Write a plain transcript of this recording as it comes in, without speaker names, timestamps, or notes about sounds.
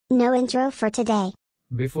No intro for today.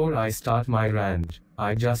 Before I start my rant,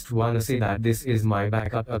 I just wanna say that this is my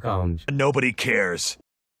backup account. Nobody cares.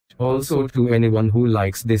 Also to anyone who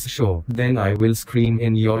likes this show, then I will scream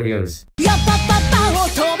in your ears.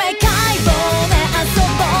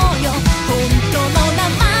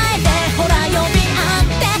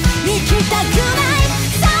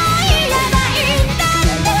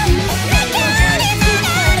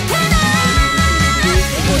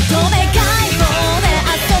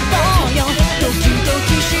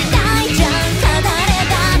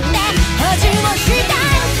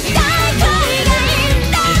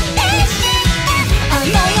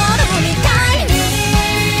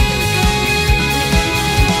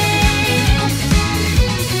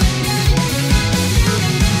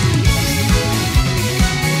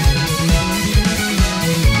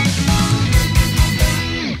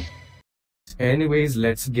 Anyways,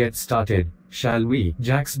 let's get started, shall we?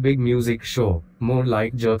 Jack's big music show, more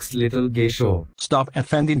like Jerk's little gay show. Stop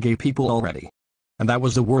offending gay people already. And that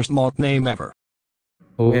was the worst mock name ever.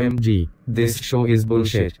 OMG, this show is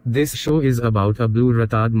bullshit. This show is about a blue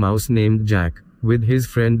retard mouse named Jack, with his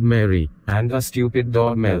friend Mary, and a stupid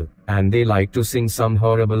dog Mel, and they like to sing some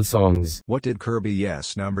horrible songs. What did Kirby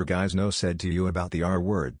Yes Number Guys know said to you about the R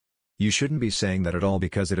word? You shouldn't be saying that at all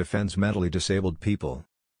because it offends mentally disabled people.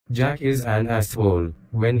 Jack is an asshole.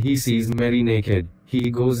 When he sees Mary naked, he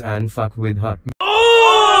goes and fuck with her.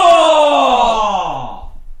 Oh!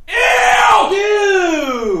 Ew!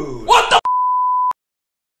 Dude! What the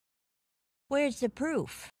Where's the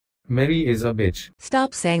proof? Mary is a bitch.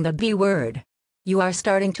 Stop saying the B word. You are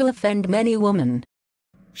starting to offend many women.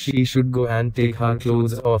 She should go and take her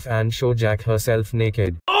clothes off and show Jack herself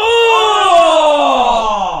naked. Oh!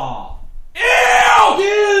 Ew!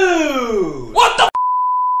 Dude! What the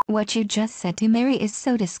What you just said to Mary is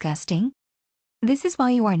so disgusting. This is why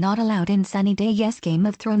you are not allowed in Sunny Day Yes Game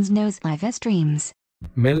of Thrones Nose live streams.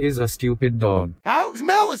 Mel is a stupid dog. How's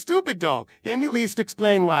Mel a stupid dog? Can you at least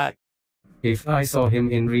explain why? If I saw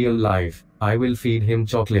him in real life, I will feed him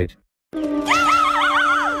chocolate.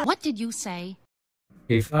 What did you say?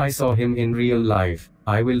 If I saw him in real life,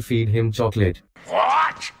 I will feed him chocolate.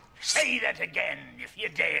 What? Say that again if you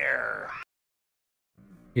dare.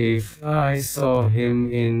 If I saw him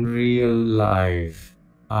in real life,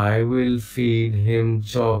 I will feed him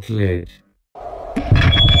chocolate.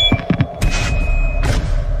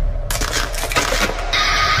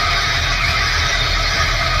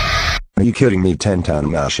 Are you kidding me, 10-ton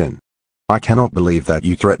Martian? I cannot believe that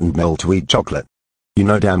you threatened Mel to eat chocolate. You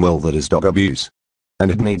know damn well that is dog abuse. And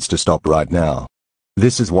it needs to stop right now.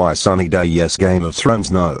 This is why Sunny Day Yes Game of Thrones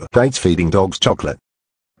no hates feeding dogs chocolate.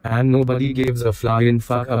 And nobody gives a flying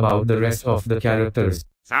fuck about the rest of the characters.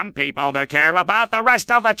 Some people do care about the rest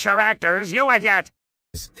of the characters, you idiot!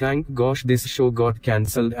 Thank gosh this show got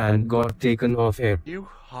cancelled and got taken off air. You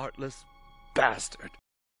heartless bastard.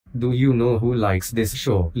 Do you know who likes this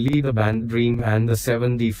show? Lee the Band Dream and the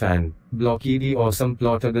 7D Fan, Blocky the Awesome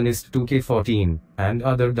Plotagonist 2K14, and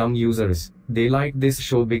other dumb users. They like this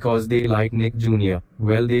show because they like Nick Jr.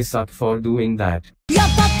 Well, they suck for doing that.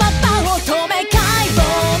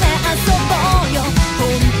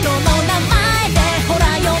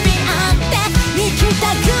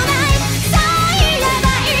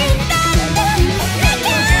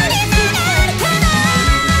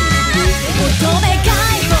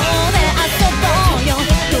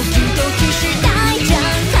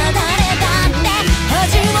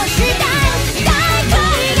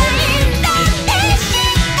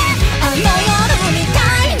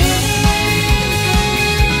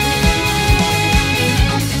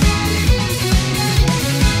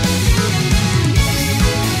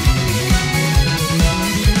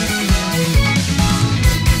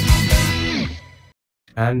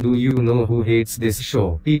 And do you know who hates this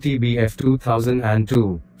show? PTBF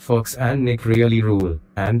 2002, Fox and Nick really rule.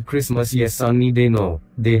 And Christmas Yes Sunny Day no.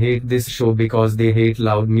 They hate this show because they hate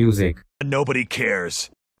loud music. Nobody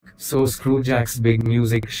cares. So screw Jack's big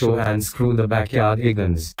music show and screw the Backyard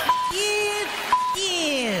Higgins.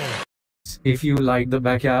 If you like the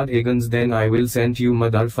Backyard Higgins, then I will send you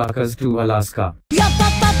motherfuckers to Alaska.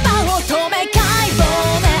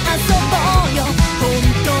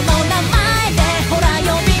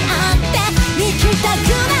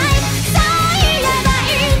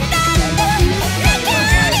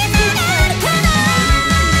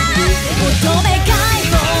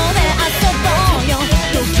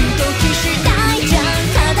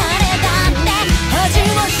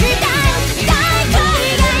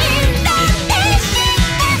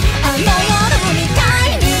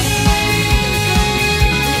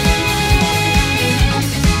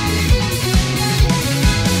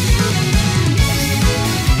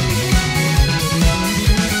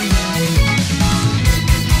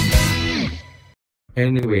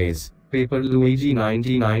 Anyways, Paper Luigi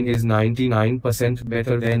 99 is 99%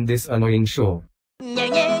 better than this annoying show.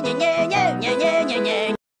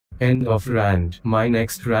 End of rant. My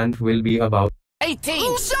next rant will be about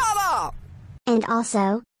 18. And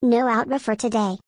also, no outro for today.